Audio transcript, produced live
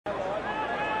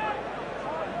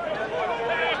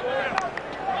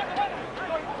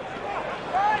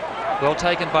Well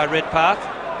taken by Redpath.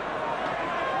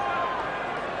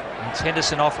 It's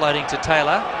Henderson offloading to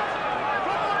Taylor.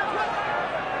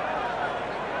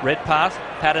 Redpath,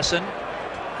 Patterson.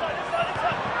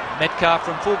 Metcalf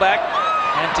from fullback.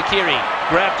 And Takiri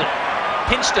grabbed it,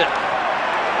 pinched it.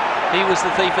 He was the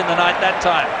thief in the night that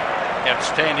time.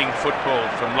 Outstanding football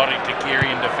from Lottie Takiri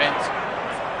in defence.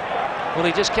 Well,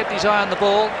 he just kept his eye on the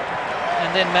ball,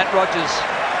 and then Matt Rogers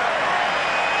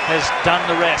has done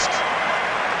the rest.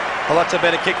 Well, that's a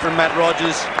better kick from Matt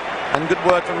Rogers, and good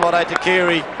work from Lottie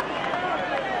Takiri.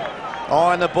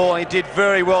 Eye on the ball, and he did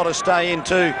very well to stay in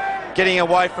too, getting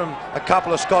away from a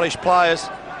couple of Scottish players,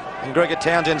 and Gregor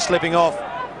Townsend slipping off.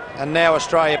 And now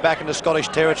Australia back into Scottish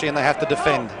territory, and they have to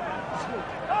defend.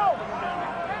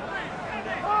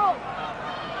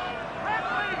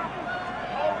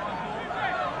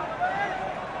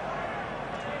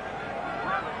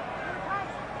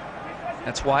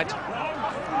 That's White.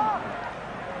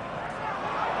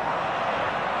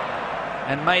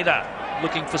 And Mather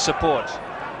looking for support.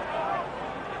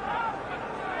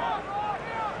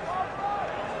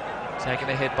 Taken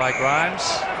ahead by Grimes.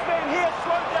 Stand here,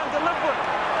 slow down, deliberate.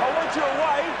 I want you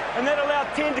away, and that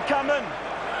allowed 10 to come in.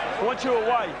 I want you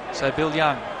away. So Bill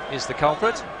Young is the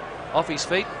culprit, off his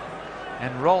feet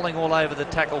and rolling all over the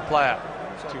tackle player.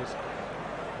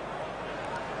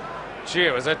 Gee,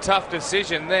 it was a tough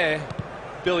decision there.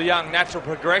 Bill Young, natural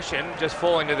progression, just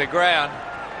falling to the ground.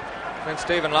 And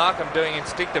Stephen Larkham doing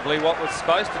instinctively what was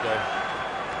supposed to do.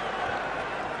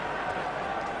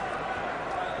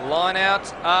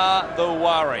 Lineouts are the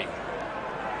worry.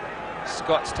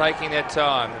 Scots taking their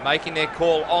time, making their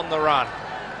call on the run.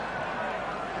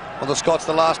 Well, the Scots,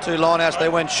 the last two lineouts, they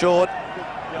went short.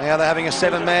 Now they're having a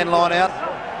 7-man lineout.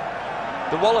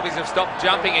 The Wallabies have stopped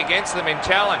jumping against them in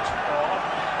challenge.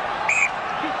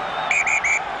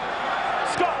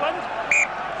 Scotland,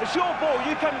 it's your ball.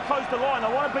 You come and close the line.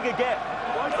 I want a bigger gap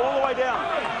all the way down.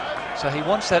 So he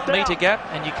wants that metre gap,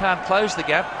 and you can't close the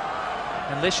gap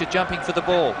unless you're jumping for the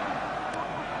ball.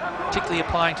 Particularly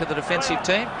applying to the defensive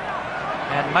team.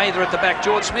 And Mather at the back.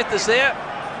 George Smith is there.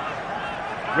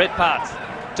 Redpath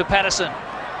to Patterson.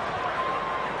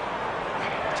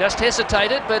 Just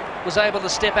hesitated, but was able to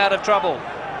step out of trouble.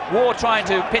 War trying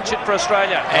to pinch it for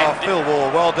Australia. Oh, Phil War,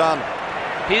 well done.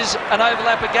 Here's an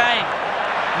overlap again.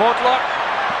 Mortlock.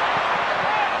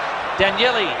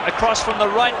 Daniele across from the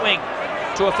right wing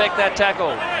to effect that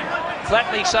tackle.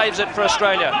 Flatley saves it for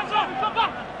Australia.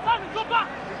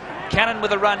 Cannon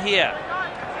with a run here.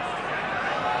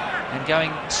 And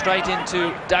going straight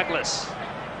into Douglas.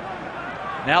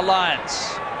 Now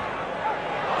Lyons.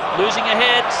 Losing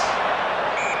ahead.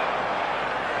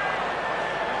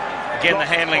 Again, the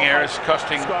handling errors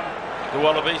costing the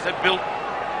Wallabies. They built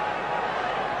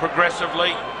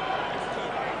progressively,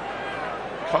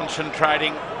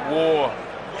 concentrating. War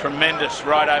tremendous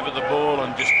right over the ball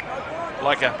and just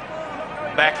like a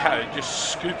backhoe,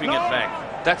 just scooping it back.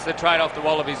 That's the trade-off the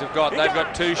Wallabies have got. They've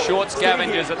got two short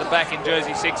scavengers at the back in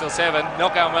jersey 6 or 7.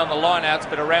 Not going well in the line-outs,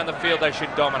 but around the field they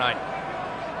should dominate.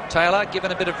 Taylor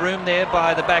given a bit of room there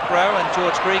by the back row and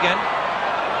George Gregan.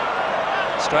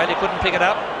 Australia couldn't pick it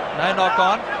up. No knock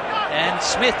on. And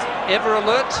Smith, ever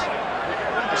alert,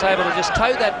 was able to just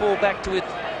tow that ball back to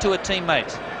a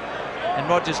teammate. And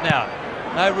Rogers now.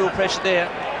 No real pressure there.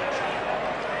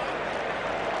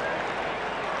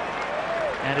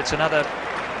 And it's another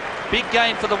big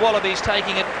game for the Wallabies,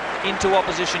 taking it into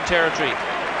opposition territory.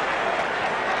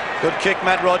 Good kick,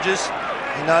 Matt Rogers.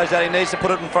 He knows that he needs to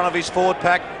put it in front of his forward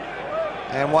pack.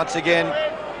 And once again,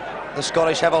 the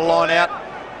Scottish have a line out,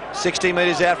 60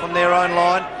 metres out from their own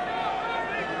line.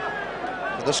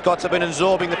 But the Scots have been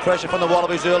absorbing the pressure from the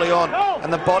Wallabies early on,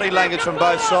 and the body language from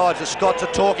both sides. The Scots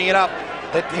are talking it up.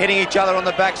 They're hitting each other on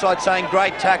the backside, saying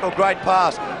great tackle, great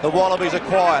pass. The Wallabies are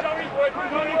quiet.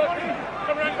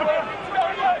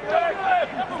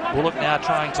 Bullock now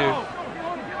trying to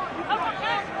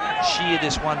shear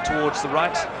this one towards the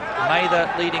right.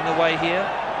 Mather leading the way here.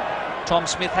 Tom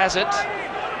Smith has it.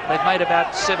 They've made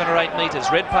about 7 or 8 metres.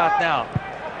 Redpath now.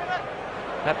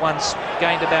 That one's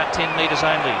gained about 10 metres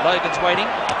only. Logan's waiting.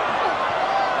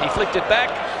 He flicked it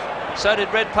back. So did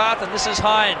Redpath, and this is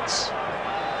Hines.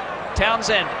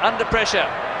 Townsend under pressure.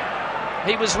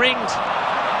 He was ringed.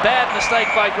 Bad mistake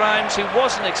by Grimes, who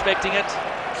wasn't expecting it.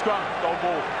 Scrum, goal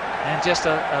ball. And just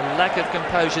a lack of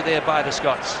composure there by the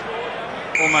Scots.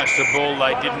 Almost a ball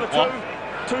they didn't want.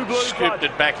 Scooped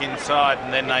it back inside,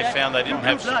 and then they found they didn't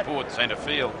have support centre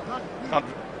field.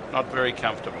 Not very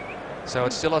comfortable. So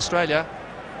it's still Australia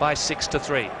by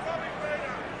 6-3.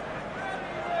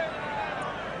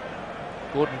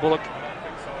 Gordon Bullock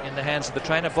in the hands of the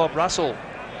trainer, Bob Russell,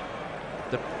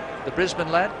 the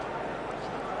Brisbane lad,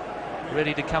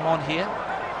 ready to come on here.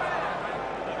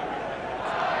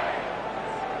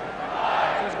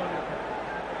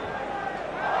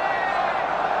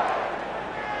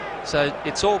 So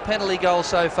it's all penalty goals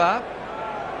so far.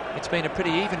 It's been a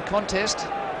pretty even contest,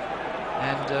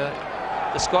 and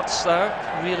the Scots, though,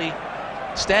 really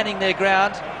standing their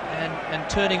ground and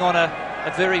turning on a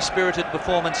very spirited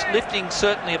performance, lifting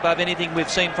certainly above anything we've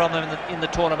seen from them in the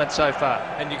tournament so far.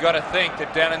 And you've got to think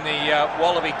that down in the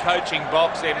Wallaby coaching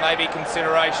box there may be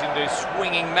consideration to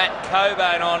swinging Matt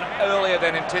Coburn on earlier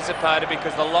than anticipated,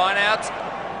 because the line-outs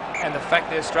and the fact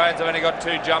the Australians have only got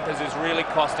 2 jumpers is really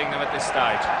costing them at this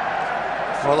stage.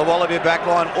 Well, the Wallaby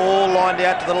backline all lined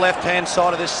out to the left-hand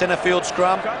side of this centre field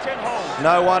scrum.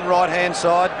 No one right-hand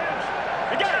side.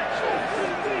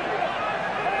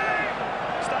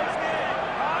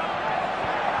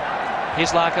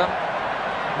 Here's Larkham.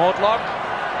 Mortlock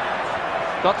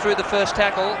got through the first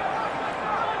tackle.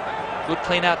 Good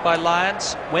clean out by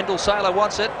Lyons. Wendell Saylor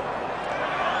wants it,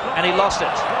 and he lost it.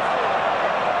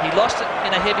 He lost it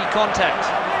in a heavy contact.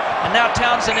 And now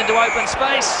Townsend into open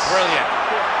space. Brilliant.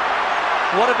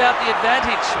 What about the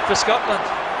advantage for Scotland?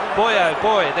 Boy, oh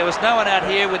boy, there was no one out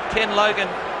here with Ken Logan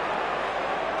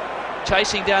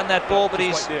chasing down that ball, but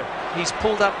he's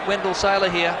pulled up Wendell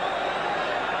Saylor here.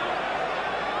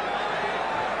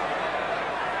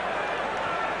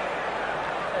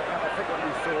 I think what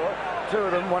we saw, 2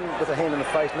 of them, one with a hand in the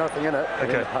face, nothing in it.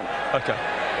 Okay. Okay.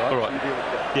 All right.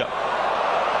 Yeah.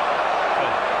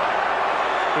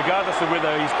 Regardless of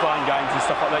whether he's playing games and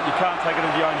stuff like that, you can't take it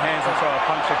into your own hands and throw a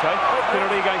punch, okay?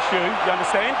 Penalty against you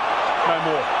understand? No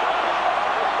more.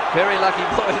 Very lucky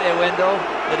boy there, Wendell,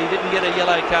 that he didn't get a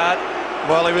yellow card.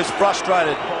 Well, he was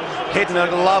frustrated, hitting a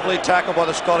lovely tackle by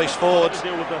the Scottish forwards,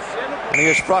 and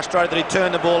he was frustrated that he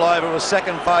turned the ball over. It was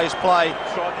second phase play,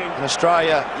 and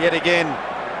Australia yet again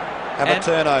have a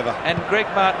turnover. And Greg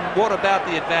Martin, what about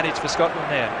the advantage for Scotland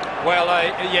there? Well,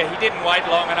 yeah, he didn't wait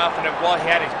long enough, and while he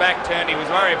had his back turned, he was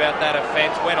worried about that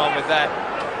offence, went on with that.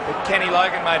 But Kenny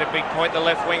Logan made a big point, the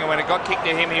left winger. When it got kicked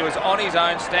to him, he was on his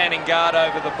own, standing guard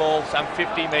over the ball, some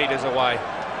 50 metres away.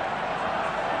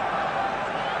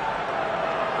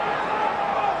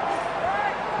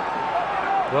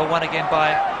 Well won again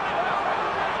by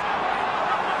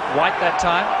White that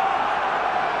time.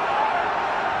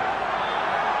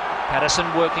 Patterson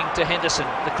working to Henderson.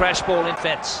 The crash ball in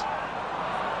fence.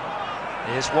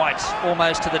 There's White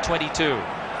almost to the 22.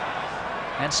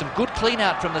 And some good clean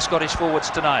out from the Scottish forwards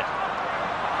tonight.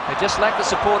 They just lack the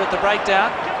support at the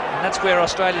breakdown, and that's where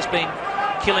Australia's been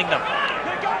killing them.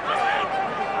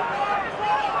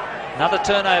 Another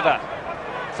turnover.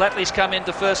 Flatley's come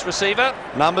into first receiver.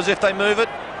 Numbers if they move it.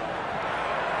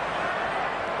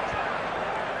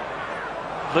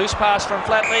 Loose pass from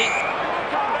Flatley.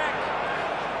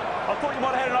 I thought you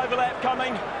might have had an overlap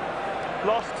coming.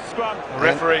 Lost scrum. The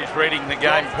referee's reading the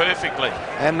game perfectly.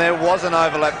 And there was an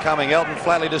overlap coming. Elton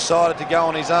Flatley decided to go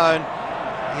on his own.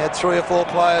 He had 3 or 4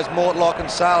 players, Mortlock and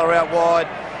Saylor out wide.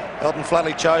 Elton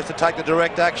Flatley chose to take the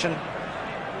direct action.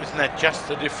 Isn't that just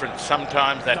the difference?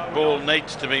 Sometimes that ball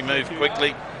needs to be moved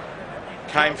quickly.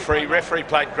 Came free. Referee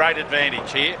played great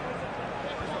advantage here.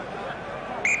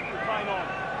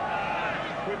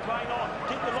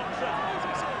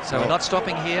 So we're not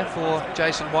stopping here for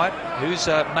Jason White, who's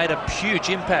made a huge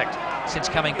impact since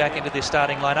coming back into this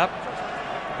starting lineup.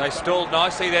 They stalled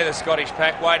nicely there, the Scottish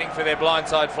pack, waiting for their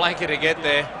blindside flanker to get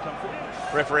there.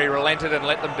 Referee relented and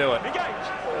let them do it.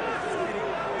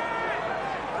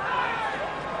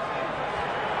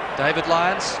 David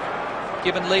Lyons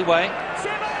given leeway.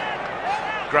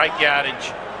 Great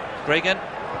yardage. Gregan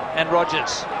and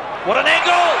Rogers. What an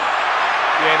angle!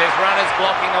 Yeah, there's runners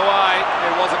blocking the way.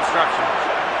 There was obstruction.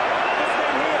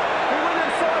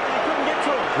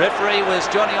 Referee was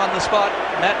Johnny on the spot.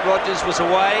 Matt Rogers was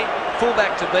away.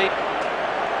 Fullback to beat.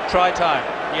 Try time.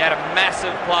 He had a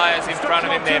massive players in front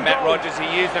of him there, Matt Rogers. He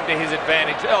used them to his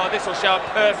advantage. Oh, this will show it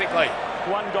perfectly.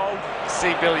 1 goal.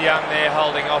 See Bill Young there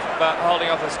holding off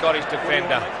the Scottish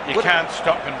defender. You can't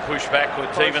stop and push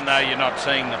backwards, even though you're not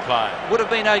seeing the play. Would have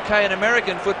been okay in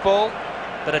American football,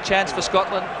 but a chance for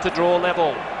Scotland to draw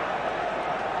level.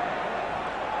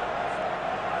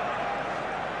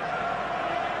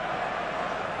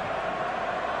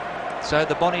 So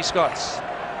the Bonnie Scots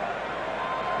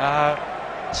are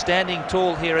standing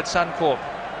tall here at Suncorp,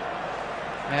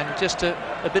 and just a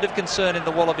bit of concern in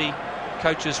the Wallaby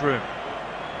coach's room.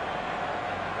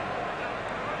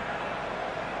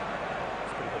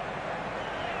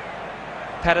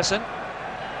 Patterson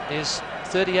is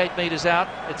 38 metres out.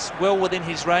 It's well within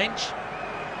his range.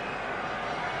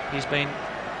 He's been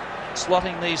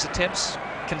slotting these attempts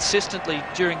consistently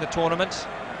during the tournament.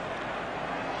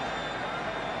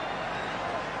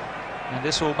 And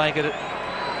this will make it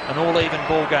an all-even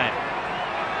ball game.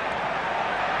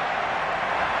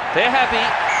 They're happy.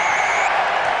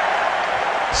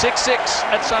 6-6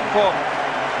 at Suncorp.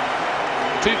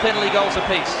 2 penalty goals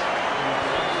apiece.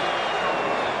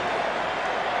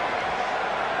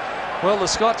 Well, the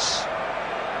Scots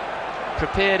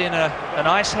prepared in an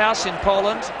ice house in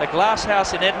Poland, a glass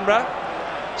house in Edinburgh.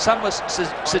 Some were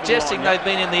suggesting they've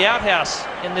been in the outhouse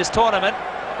in this tournament,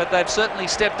 but they've certainly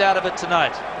stepped out of it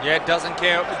tonight. Yeah, it doesn't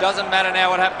care. It doesn't matter now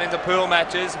what happened in the pool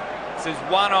matches. This is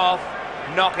one-off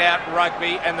knockout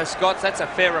rugby, and the Scots, that's a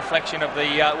fair reflection of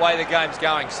the way the game's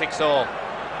going, 6-all.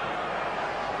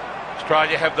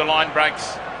 Australia have the line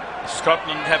breaks.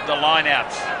 Scotland have the line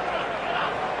outs.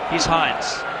 Here's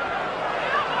Hines.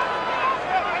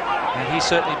 And he's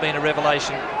certainly been a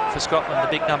revelation for Scotland,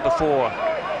 the big number 4,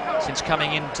 since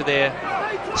coming into their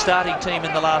starting team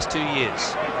in the last 2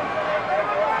 years.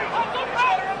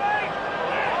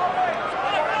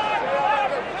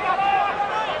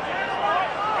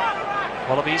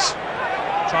 Wallabies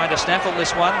trying to snaffle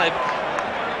this one. They've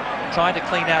tried to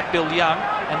clean out Bill Young,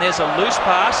 and there's a loose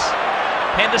pass.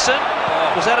 Henderson,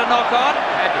 was that a knock-on?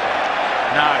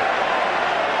 No.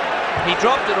 He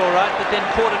dropped it all right, but then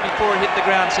caught it before it hit the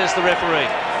ground, says the referee.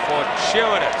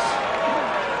 Fortuitous.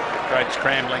 Great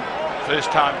scrambling.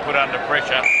 First time put under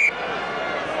pressure.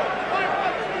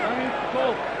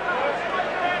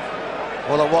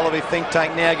 Well, the Wallaby think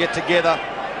tank now get together.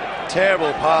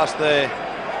 Terrible pass there.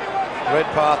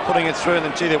 Redpath putting it through, and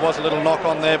then, gee, there was a little knock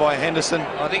on there by Henderson.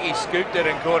 I think he scooped it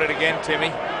and caught it again,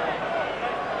 Timmy.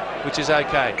 Which is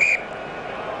okay.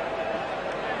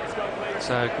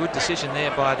 So good decision there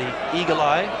by the eagle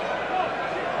eye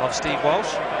of Steve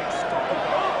Walsh.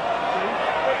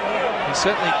 He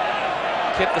certainly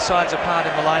kept the sides apart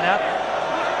in the line-out.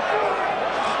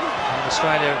 And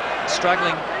Australia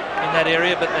struggling in that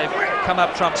area, but they've come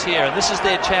up trumps here, and this is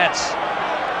their chance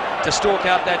to stalk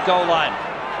out that goal line.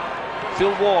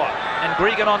 Phil Waugh and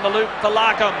Gregan on the loop for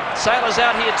Larkham. Sailors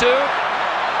out here too.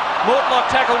 Mortlock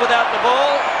tackle without the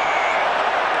ball.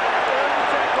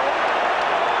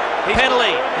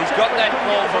 Penalty. He's got that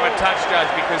ball from a touch, judge,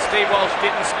 because Steve Walsh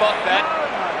didn't spot that.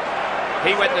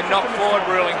 He went the knock forward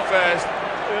ruling first.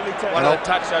 One of the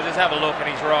touch judges, have a look, and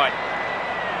he's right.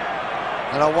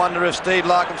 And I wonder if Steve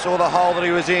Larkham saw the hole that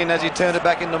he was in as he turned it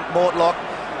back into Mortlock.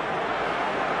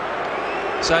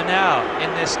 So now,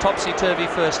 in this topsy-turvy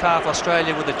first half,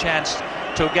 Australia with a chance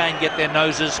to again get their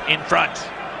noses in front.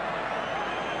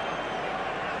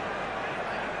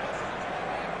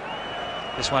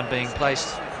 This one being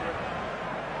placed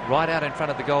right out in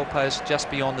front of the goalpost, just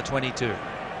beyond the 22.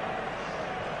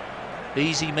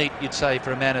 Easy meat, you'd say,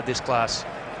 for a man of this class.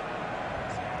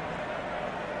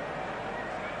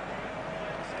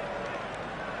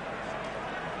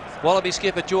 Wallaby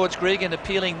skipper George Gregan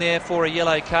appealing there for a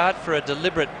yellow card for a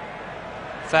deliberate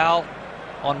foul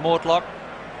on Mortlock.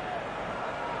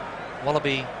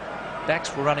 Wallaby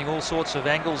backs were running all sorts of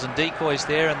angles and decoys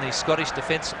there, and the Scottish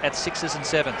defence at 6s and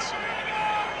 7s.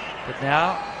 But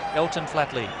now Elton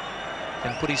Flatley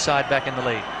can put his side back in the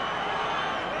lead.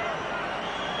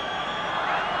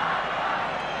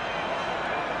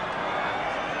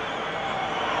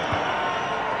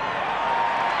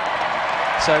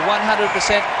 So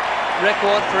 100%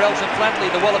 record for Elton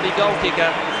Flatley, the Wallaby goal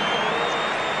kicker,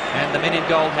 and the men in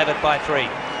gold have it by 3.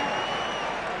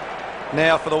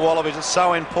 Now for the Wallabies, it's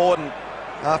so important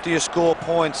after you score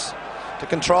points to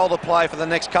control the play for the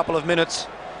next couple of minutes.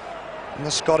 And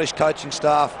the Scottish coaching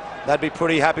staff, they'd be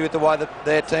pretty happy with the way that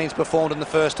their teams performed in the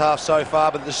first half so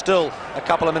far, but there's still a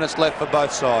couple of minutes left for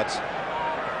both sides.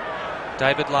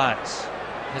 David Lyons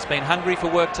has been hungry for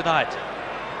work tonight.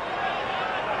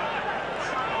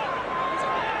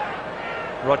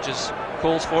 Rogers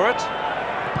calls for it.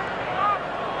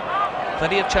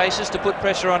 Plenty of chases to put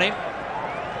pressure on him.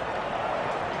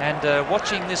 And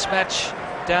watching this match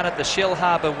down at the Shell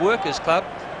Harbour Workers Club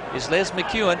is Les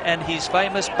McEwen and his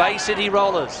famous Bay City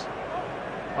Rollers.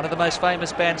 One of the most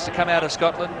famous bands to come out of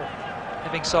Scotland,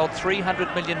 having sold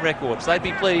 300 million records. They'd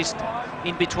be pleased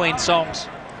in between songs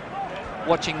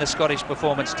watching the Scottish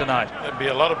performance tonight. There'd be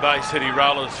a lot of Bay City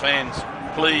Rollers fans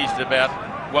pleased about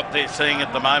what they're seeing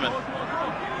at the moment.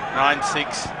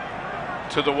 9-6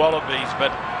 to the Wallabies, but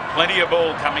plenty of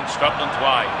ball coming Scotland's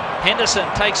way. Henderson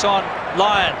takes on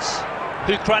Lyons,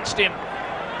 who crunched him.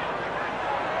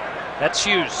 That's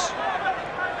Hughes.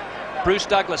 Bruce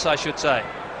Douglas, I should say.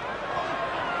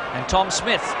 And Tom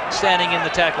Smith standing in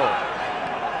the tackle.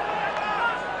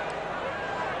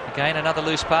 Again, another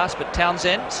loose pass, but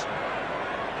Townsend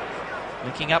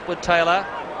linking up with Taylor.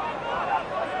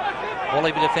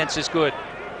 Wallaby defence is good.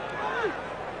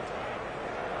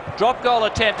 Drop goal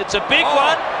attempt. It's a big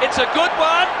one. It's a good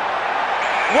one.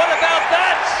 What about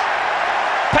that?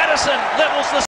 Patterson levels the